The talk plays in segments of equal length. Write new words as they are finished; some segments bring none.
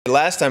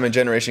Last time in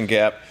Generation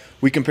Gap,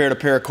 we compared a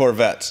pair of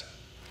Corvettes.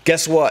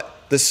 Guess what?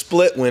 The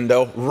split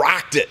window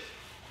rocked it.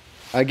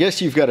 I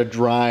guess you've got to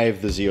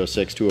drive the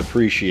Z06 to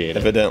appreciate it.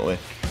 Evidently.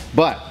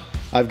 But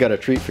I've got a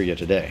treat for you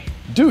today.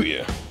 Do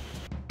you?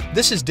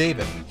 This is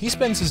Davin. He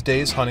spends his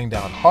days hunting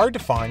down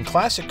hard-to-find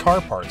classic car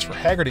parts for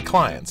Haggerty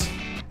clients,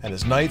 and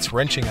his nights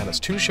wrenching on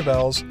his two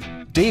Chevelles.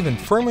 Davin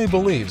firmly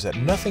believes that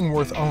nothing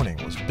worth owning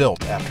was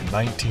built after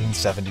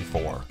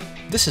 1974.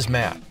 This is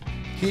Matt.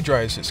 He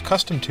drives his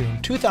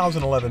custom-tuned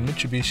 2011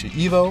 Mitsubishi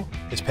Evo.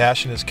 His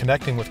passion is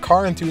connecting with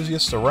car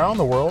enthusiasts around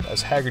the world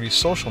as Haggerty's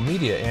social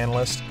media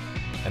analyst,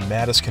 and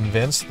Matt is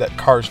convinced that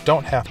cars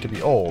don't have to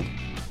be old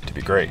to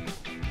be great.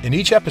 In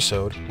each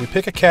episode, we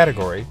pick a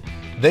category,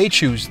 they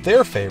choose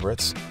their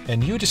favorites,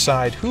 and you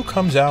decide who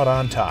comes out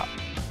on top.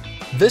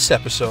 This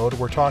episode,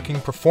 we're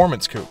talking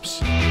performance coupes.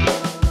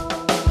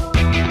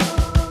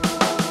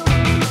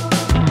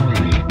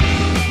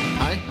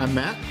 Hi, I'm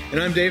Matt. And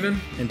I'm Davin.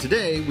 And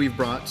today we've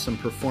brought some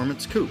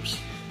performance coupes.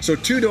 So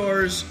 2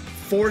 doors,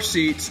 4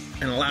 seats,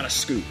 and a lot of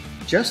scoop.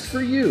 Just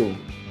for you,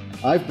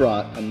 I've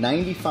brought a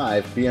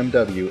 95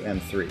 BMW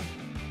M3.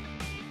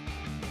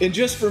 And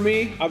just for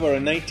me, I bought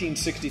a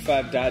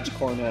 1965 Dodge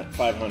Coronet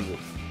 500.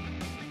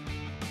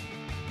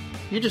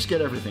 You just get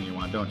everything you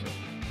want, don't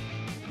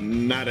you?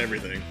 Not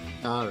everything.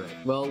 All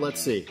right, well, let's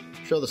see.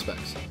 Show the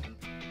specs.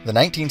 The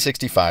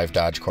 1965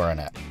 Dodge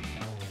Coronet.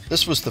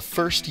 This was the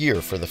first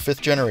year for the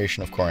 5th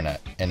generation of Coronet,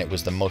 and it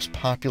was the most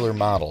popular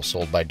model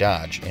sold by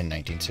Dodge in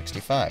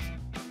 1965.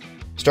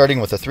 Starting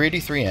with a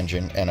 383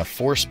 engine and a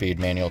 4-speed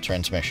manual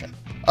transmission.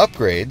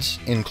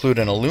 Upgrades include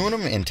an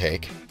aluminum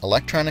intake,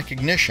 electronic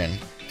ignition,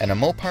 and a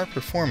Mopar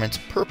Performance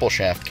purple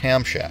shaft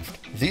camshaft.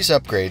 These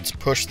upgrades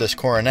push this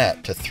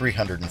Coronet to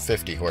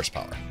 350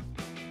 horsepower.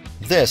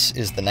 This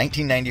is the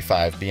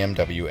 1995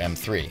 BMW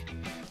M3.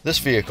 This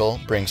vehicle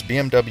brings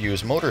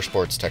BMW's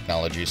motorsports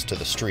technologies to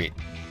the street.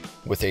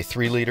 With a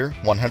 3-liter,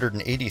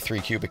 183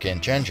 cubic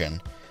inch engine,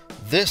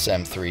 this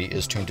M3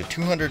 is tuned to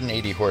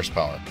 280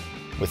 horsepower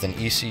with an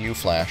ECU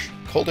flash,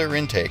 cold air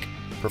intake,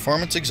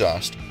 performance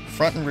exhaust,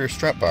 front and rear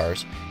strut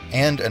bars,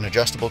 and an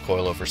adjustable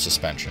coilover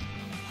suspension.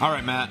 All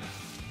right, Matt.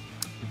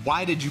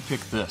 Why did you pick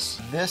this?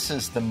 This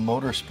is the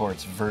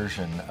motorsports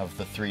version of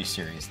the 3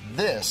 Series.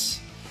 This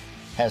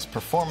has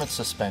performance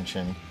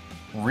suspension,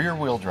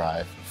 rear-wheel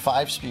drive,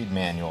 5-speed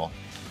manual.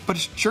 But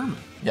it's German.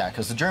 Yeah,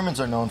 because the Germans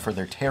are known for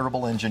their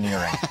terrible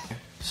engineering.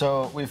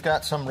 So we've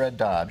got some red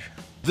Dodge.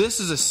 This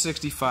is a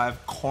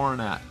 65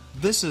 Coronet.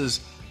 This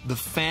is the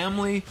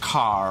family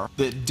car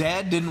that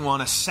Dad didn't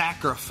want to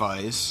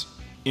sacrifice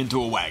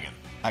into a wagon.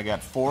 I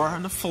got 4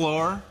 on the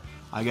floor.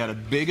 I got a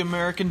big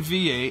American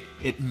V8.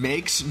 It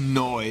makes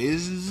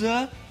noise.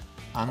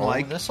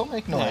 Unlike this will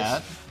make noise.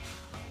 that.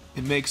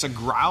 It makes a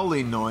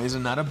growly noise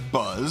and not a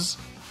buzz.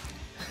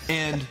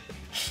 And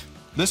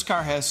this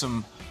car has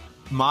some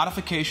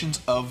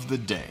modifications of the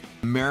day.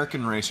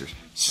 American racers.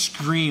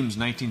 Screams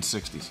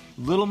 1960s.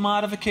 Little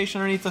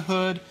modification underneath the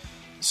hood.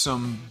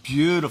 Some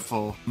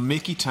beautiful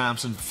Mickey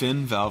Thompson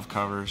fin valve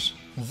covers.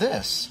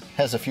 This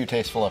has a few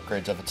tasteful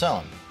upgrades of its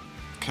own.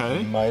 Okay.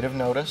 You might have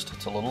noticed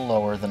it's a little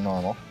lower than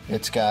normal.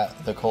 It's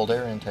got the cold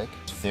air intake.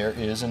 There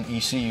is an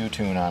ECU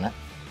tune on it.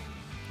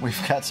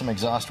 We've got some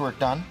exhaust work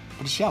done.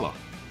 But it's yellow.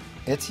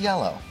 It's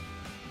yellow.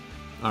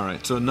 All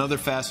right, so another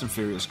Fast and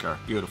Furious car.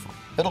 Beautiful.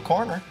 It'll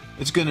corner.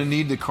 It's going to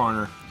need the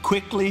corner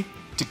quickly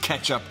to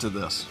catch up to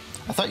this.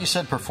 I thought you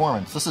said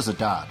performance. This is a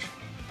Dodge.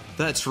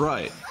 That's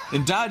right.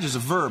 And Dodge is a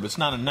verb, it's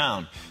not a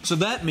noun. So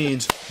that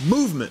means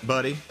movement,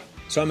 buddy.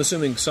 So I'm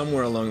assuming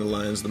somewhere along the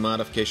lines the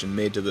modification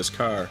made to this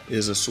car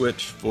is a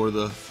switch for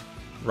the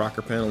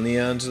rocker panel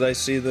neons that I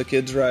see the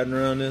kids riding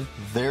around in.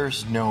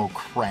 There's no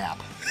crap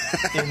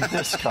in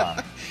this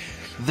car.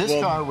 This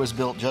car was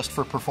built just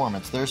for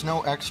performance. There's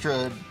no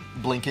extra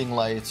blinking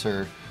lights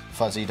or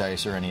fuzzy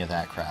dice or any of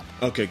that crap.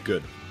 Okay,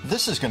 good.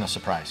 This is going to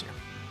surprise you.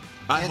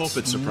 I hope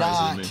it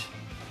surprises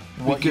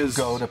me. What you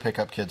go to pick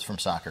up kids from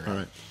soccer. All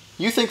right.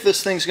 You think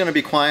this thing's going to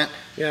be quiet?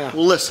 Yeah.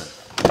 Well, listen.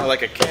 I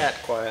like a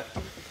cat quiet.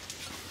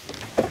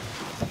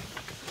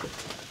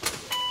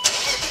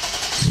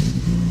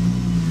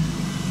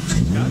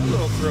 Got a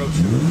little throat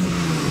to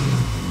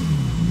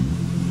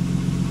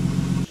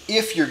it.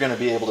 If you're going to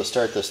be able to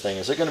start this thing,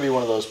 is it going to be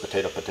one of those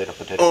potato?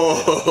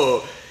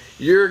 Oh,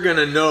 you're going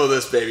to know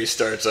this baby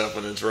starts up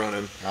when it's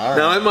running. All right.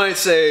 Now, I might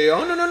say,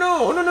 oh,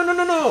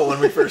 no, when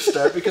we first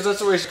start, because that's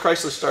the way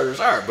Chrysler starters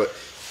are, but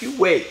you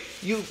wait.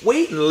 You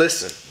wait and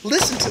listen.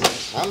 Listen to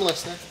this. I'm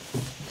listening.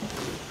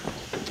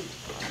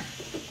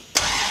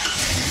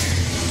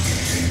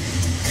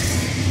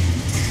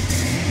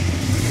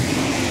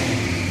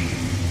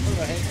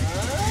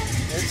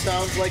 It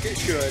sounds like it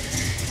should.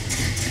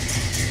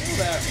 Feel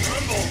that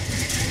rumble.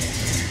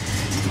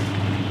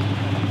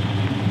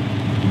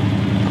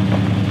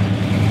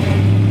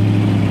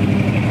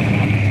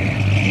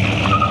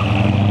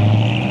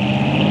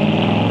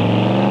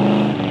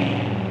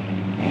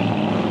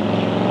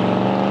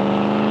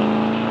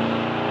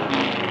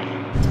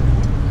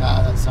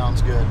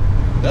 Sounds good.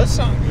 Does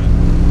sound good.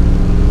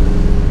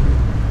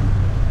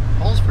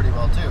 Pulls pretty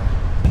well too.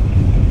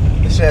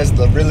 actually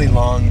has the really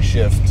long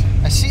shift.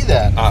 I see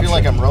that. I feel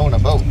like I'm rowing a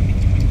boat.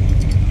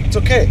 It's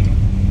okay.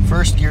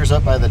 First gear's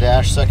up by the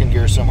dash, second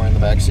gear somewhere in the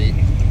back seat.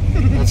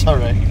 That's all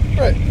right.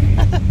 Right.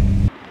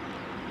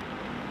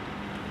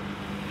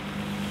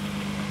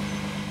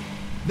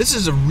 This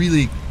is a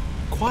really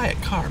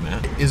quiet car,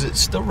 man. Is it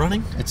still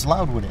running? It's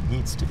loud when it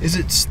needs to. Is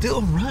it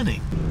still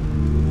running?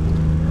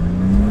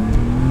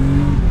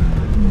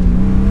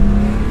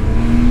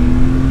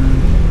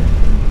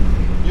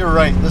 You're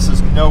right, this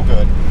is no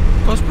good.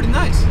 Oh, it's pretty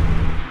nice.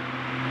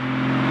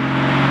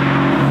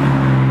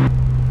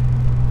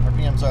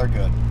 RPMs are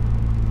good.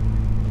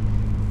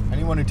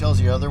 Anyone who tells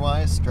you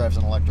otherwise drives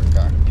an electric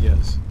car.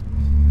 Yes.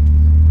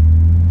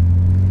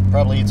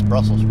 Probably eats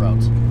Brussels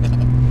sprouts.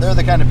 They're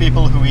the kind of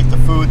people who eat the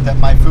food that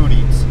my food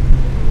eats.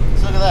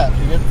 So look at that,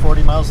 you get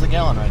 40 miles to the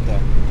gallon right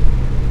there.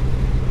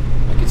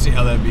 I can see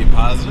how that'd be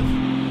positive.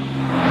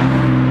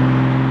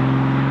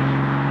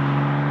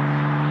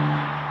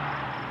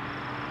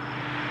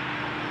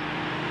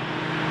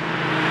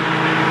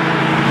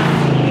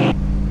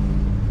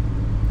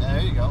 There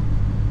you go.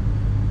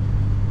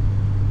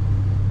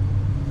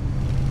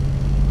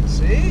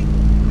 See?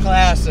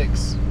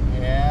 Classics.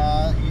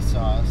 Yeah, he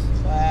saw us.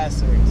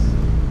 Classics.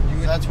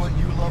 That's what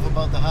you love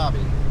about the hobby.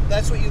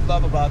 That's what you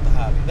love about the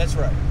hobby. That's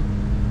right.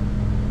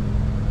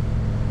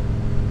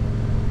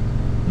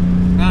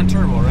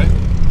 Non-turbo, right?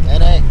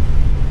 NA.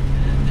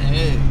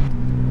 Hey.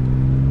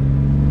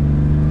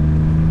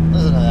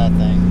 Listen to that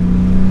thing.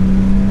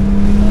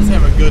 Let's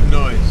have a good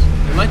noise.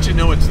 It lets you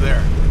know it's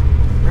there.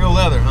 Real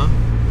leather, huh?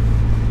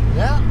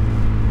 Yeah.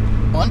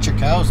 Bunch of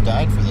cows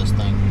died for this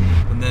thing.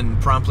 And then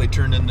promptly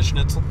turned into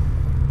schnitzel.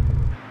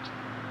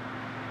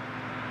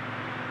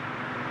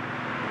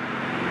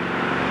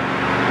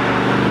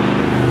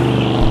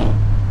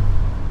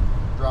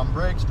 Drum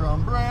brakes,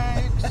 drum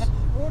brakes,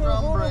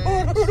 drum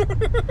brakes,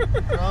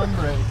 drum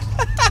brakes.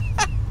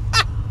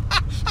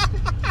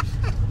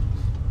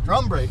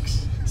 Drum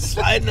brakes.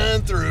 Sliding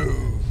on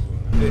through.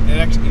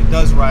 It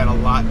does ride a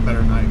lot better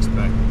than I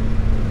expected.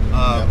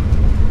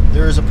 Yep.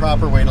 There is a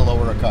proper way to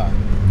lower a car.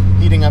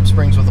 Heating up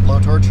springs with a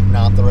blowtorch,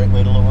 not the right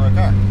way to lower a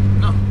car.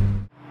 No.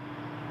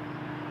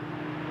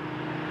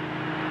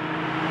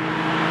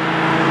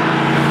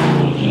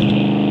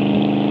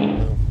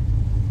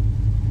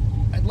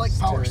 I'd like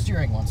power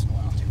steering once in a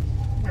while,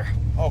 too.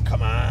 Oh,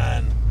 come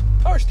on.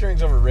 Power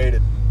steering's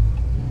overrated.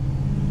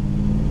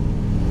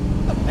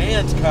 A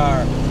man's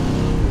car.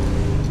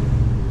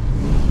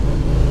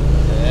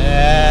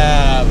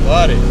 Yeah,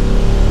 buddy.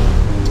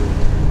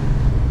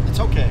 It's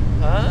okay.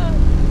 Huh?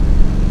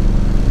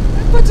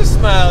 That puts a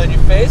smile on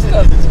your face,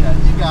 doesn't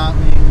it? You got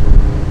me.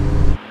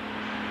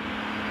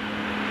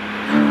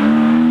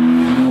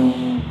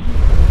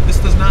 This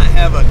does not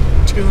have a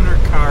tuner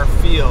car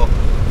feel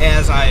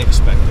as I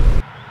expected.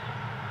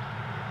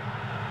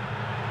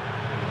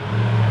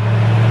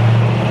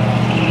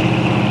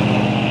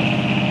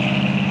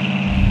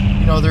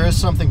 You know, there is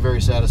something very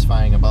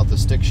satisfying about the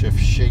stick shift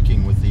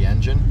shaking with the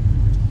engine.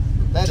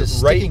 That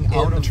is Right sticking in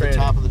out the of the tranny.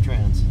 top of the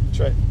trans. That's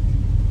right.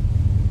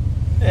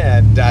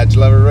 Yeah, Dodge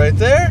lover right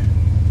there.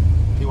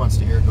 He wants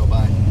to hear it go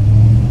by.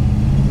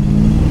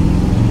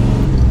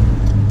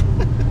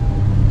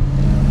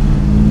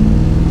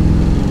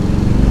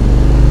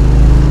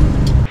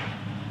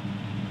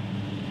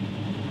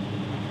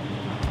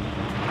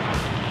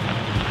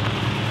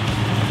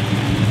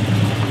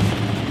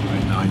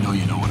 Right now, I know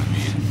you know what I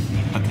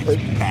mean. That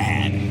thing's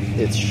bad.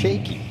 It's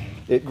shaky.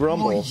 It Oh,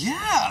 grumbles.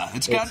 yeah.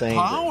 It's got angry.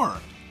 power.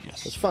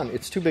 It's Yes. fun.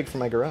 It's too big for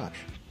my garage.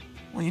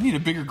 Well, you need a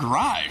bigger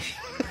garage.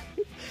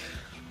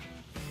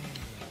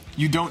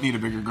 You don't need a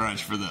bigger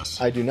garage for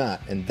this. I do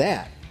not. And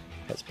that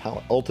has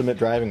power. Ultimate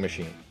driving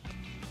machine.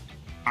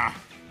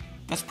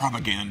 That's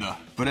propaganda.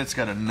 But it's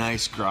got a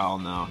nice growl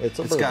now. It's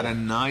a got burger. a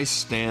nice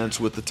stance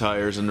with the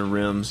tires and the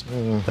rims.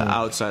 The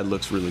outside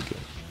looks really good.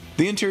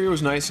 The interior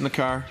was nice in the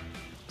car.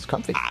 It's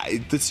comfy.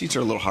 The seats are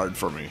a little hard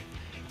for me.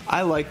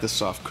 I like the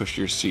soft,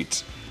 cushier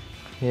seats.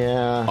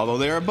 Yeah. Although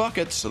they are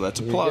buckets, so that's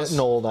a You're plus. getting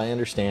old. I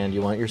understand.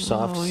 You want your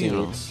soft Well,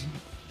 seats.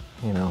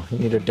 You know, you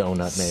need a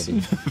donut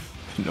maybe.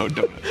 No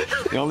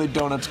donuts. The only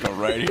donuts go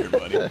right here,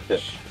 buddy.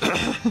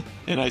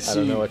 And I see. I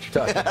don't know what you're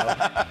talking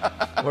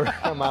about.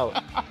 I'm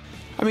out.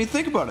 I mean,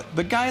 think about it.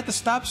 The guy at the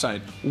stop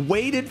sign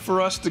waited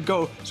for us to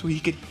go so he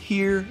could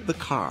hear the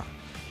car.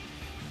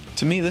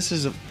 To me, this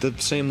is the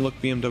same look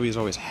BMW has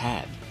always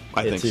had.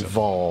 I It's think so.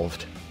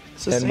 evolved.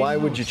 the And same why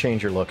would nose. you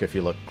change your look if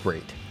you look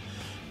great?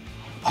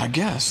 I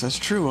guess that's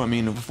true. I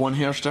mean, if one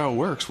hairstyle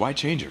works, why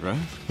change it, right?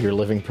 You're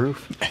living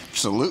proof.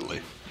 Absolutely.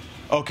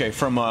 Okay,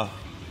 from a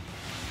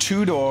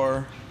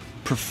two-door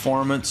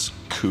performance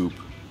coupe,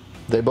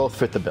 They both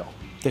fit the bill.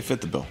 they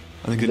fit the bill.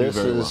 I think they do This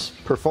very is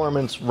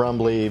performance,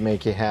 rumbly,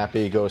 make you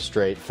happy, go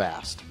straight,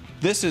 fast. well.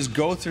 This is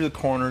go through the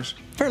corners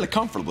fairly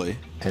comfortably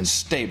and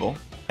stable.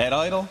 At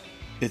idle,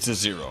 it's a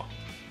zero.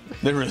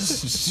 There is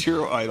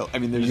zero idle. I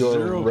mean, there's You're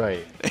zero.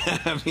 right.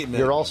 I mean,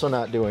 You're also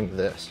not doing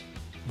this.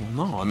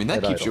 no. I mean, that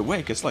at keeps you idle.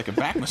 awake. It's like a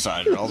back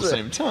massager all at the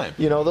same time.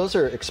 You know, those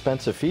are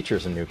expensive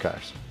features in new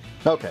cars.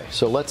 Okay,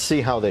 so let's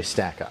see how they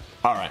stack up.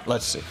 All right,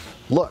 let's see.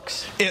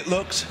 Looks. It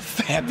looks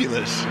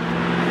fabulous.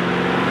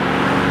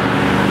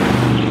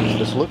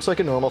 This looks like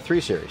a normal 3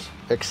 Series,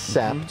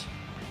 except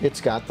it's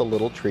got the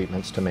little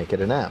treatments to make it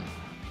an M.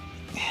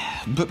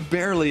 But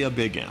barely a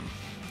big M.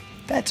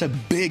 That's a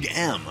big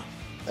M.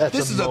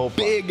 This is a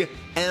big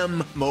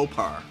M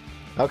Mopar.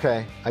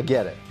 Okay, I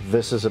get it.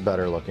 This is a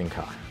better looking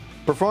car.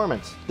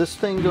 Performance. This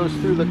thing goes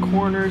through the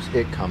corners.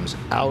 It comes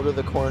out of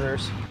the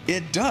corners.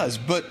 It does,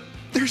 but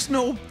there's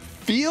no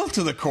feel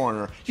to the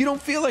corner. You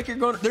don't feel like you're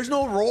going. There's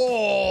no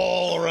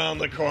roll around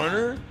the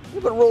corner. Yeah,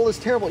 but roll is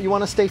terrible. You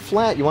want to stay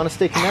flat. You want to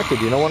stay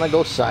connected. You don't want to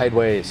go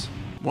sideways.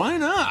 Why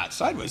not?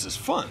 Sideways is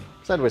fun.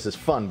 Sideways is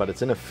fun, but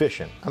it's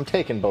inefficient. I'm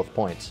taking both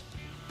points.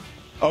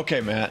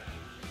 Okay, Matt.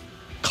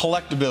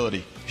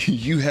 Collectability.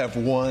 You have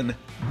one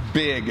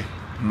big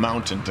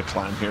mountain to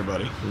climb here,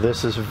 buddy.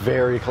 This is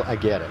I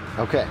get it.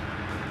 Okay.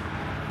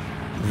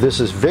 This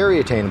is very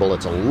attainable.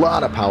 It's a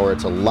lot of power.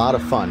 It's a lot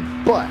of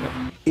fun. But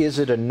is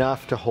it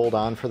enough to hold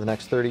on for the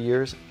next 30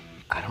 years?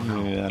 I don't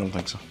know. Yeah, I don't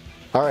think so.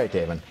 All right,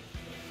 Davin.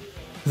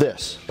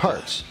 This,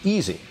 parts,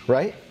 easy,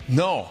 right?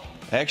 No.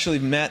 Actually,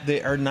 Matt,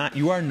 they are not.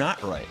 You are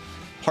not right.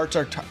 Parts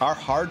are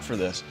hard for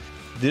this.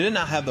 They did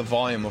not have the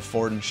volume of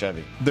Ford and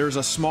Chevy. There's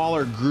a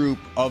smaller group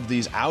of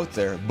these out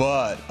there,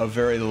 but a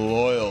very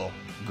loyal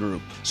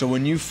group. So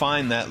when you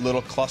find that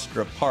little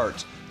cluster of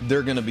parts, there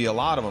are going to be a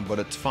lot of them, but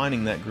it's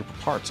finding that group of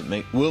parts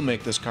that will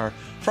make this car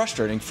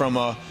frustrating from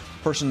a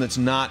person that's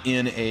not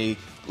in a,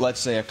 let's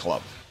say, a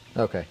club.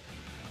 Okay.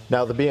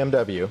 Now the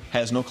BMW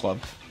has no club.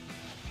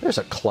 There's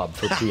a club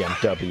for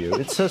BMW.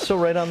 It says so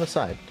right on the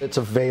side. It's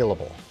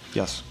available.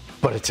 Yes.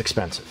 But it's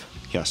expensive.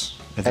 Yes.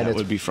 And that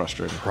would be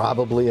frustrating.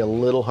 Probably a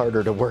little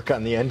harder to work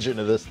on the engine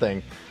of this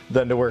thing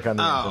than to work on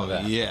the engine of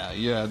that.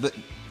 Yeah.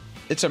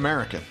 It's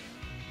American.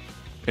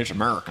 It's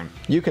American.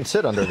 You can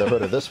sit under the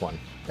hood of this one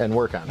and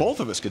work on it. Both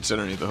of us could sit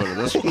underneath the hood of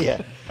this one.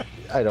 Yeah.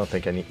 I don't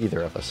think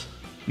either of us.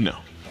 No.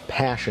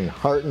 Passion,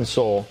 heart and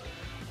soul.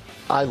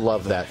 I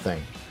love that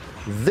thing.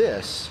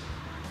 This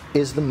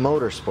is the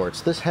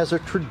motorsports. This has a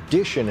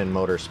tradition in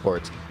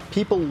motorsports.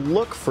 People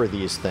look for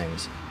these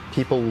things.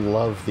 People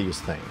love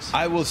these things.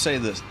 I will say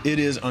this. It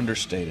is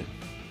understated.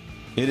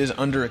 It is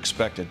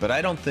underexpected, but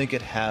I don't think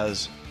it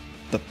has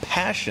the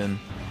passion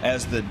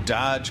as the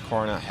Dodge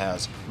Coronet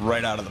has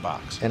right out of the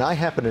box. And I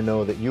happen to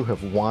know that you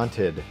have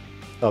wanted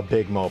a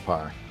big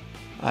Mopar.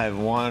 I've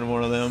wanted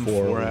one of them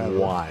for a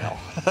while.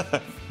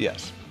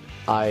 Yes.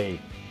 I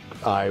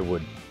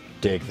would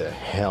dig the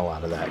hell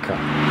out of that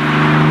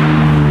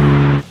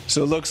car.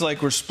 So it looks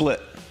like we're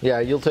split. Yeah,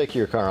 you'll take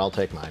your car, I'll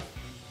take mine.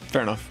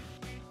 Fair enough.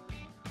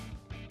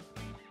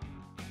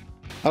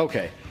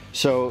 Okay,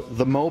 so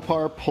the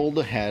Mopar pulled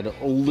ahead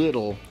a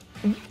little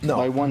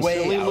by one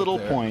silly little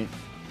point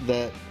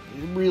that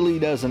really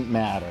doesn't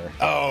matter.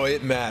 Oh,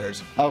 it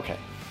matters. Okay.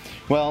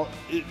 Well,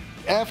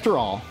 after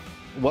all,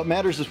 what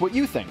matters is what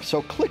you think.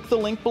 So click the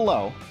link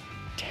below.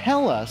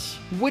 Tell us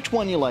which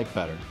one you like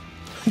better.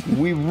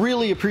 We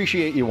really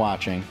appreciate you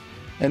watching,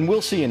 and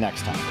we'll see you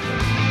next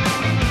time.